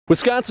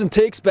Wisconsin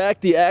takes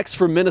back the axe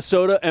from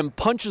Minnesota and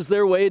punches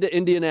their way to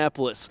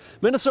Indianapolis.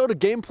 Minnesota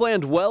game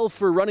planned well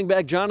for running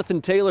back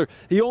Jonathan Taylor.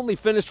 He only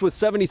finished with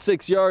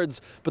 76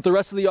 yards, but the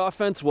rest of the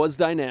offense was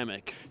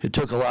dynamic. It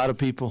took a lot of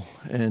people,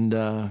 and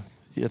I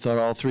thought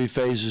all three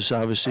phases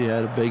obviously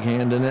had a big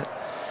hand in it,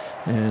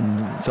 and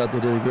I thought they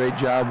did a great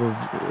job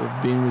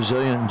of being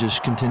resilient and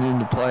just continuing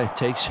to play. It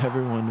takes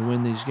everyone to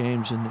win these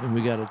games, and we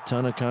got a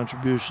ton of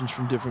contributions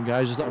from different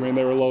guys. I mean,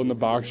 they were loading the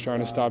box trying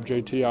to stop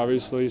JT,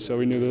 obviously, so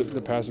we knew that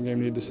the passing game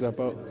needed to step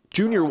up.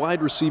 Junior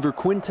wide receiver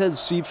Quintez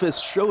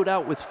Cephas showed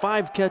out with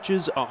 5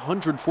 catches,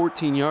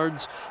 114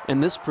 yards,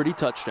 and this pretty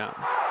touchdown.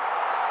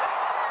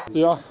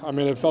 Yeah, I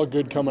mean, it felt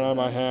good coming out of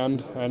my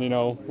hand, and,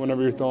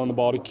 whenever you're throwing the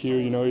ball to Q,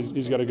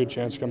 he's got a good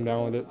chance to come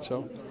down with it.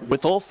 So,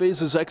 with all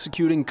phases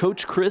executing,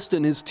 Coach Christ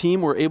and his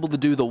team were able to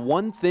do the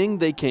one thing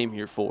they came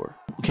here for.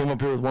 We came up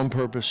here with one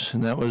purpose,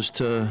 and that was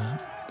to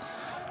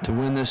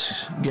win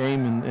this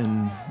game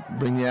and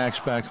bring the axe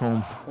back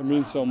home. It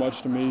means so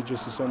much to me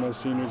just to send those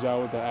seniors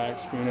out with the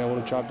axe, being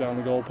able to chop down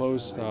the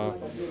goalpost.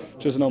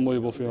 Just an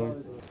unbelievable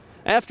feeling.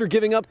 After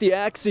giving up the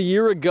axe a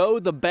year ago,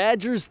 the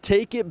Badgers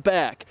take it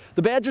back.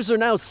 The Badgers are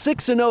now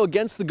 6-0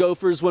 against the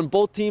Gophers when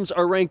both teams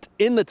are ranked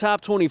in the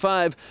top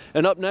 25.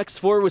 And up next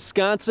for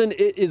Wisconsin,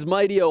 it is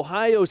mighty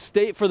Ohio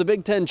State for the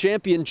Big Ten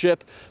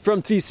Championship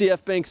from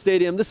TCF Bank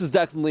Stadium. This is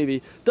Declan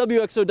Levy,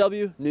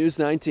 WXOW News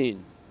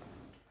 19.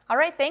 All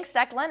right, thanks,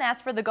 Declan.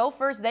 As for the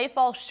Gophers, they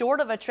fall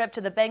short of a trip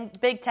to the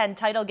Big Ten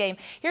title game.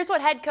 Here's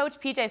what head coach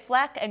P.J.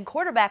 Fleck and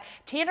quarterback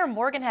Tanner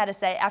Morgan had to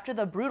say after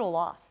the brutal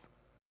loss.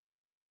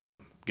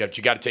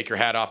 You got to take your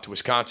hat off to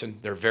Wisconsin.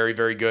 They're very,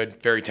 very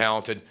good, very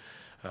talented,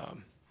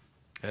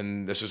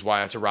 and this is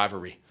why it's a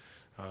rivalry.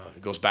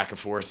 It goes back and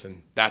forth,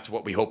 and that's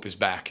what we hope is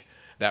back,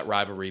 that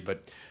rivalry.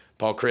 But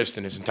Paul Christ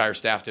and his entire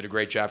staff did a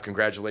great job.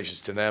 Congratulations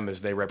to them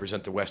as they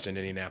represent the West in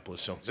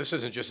Indianapolis. So this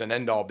isn't just an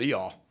end-all,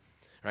 be-all,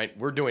 right?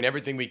 We're doing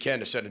everything we can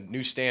to set a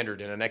new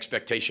standard and an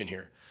expectation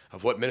here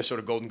of what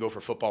Minnesota Golden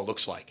Gopher football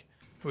looks like.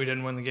 We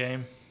didn't win the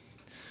game.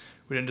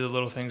 We didn't do the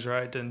little things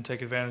right, didn't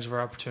take advantage of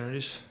our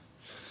opportunities.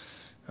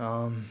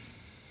 But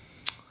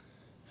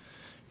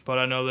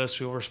I know this,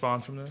 we will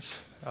respond from this.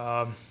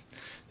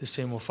 This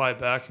team will fight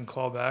back and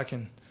claw back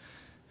and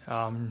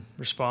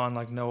respond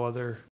like no other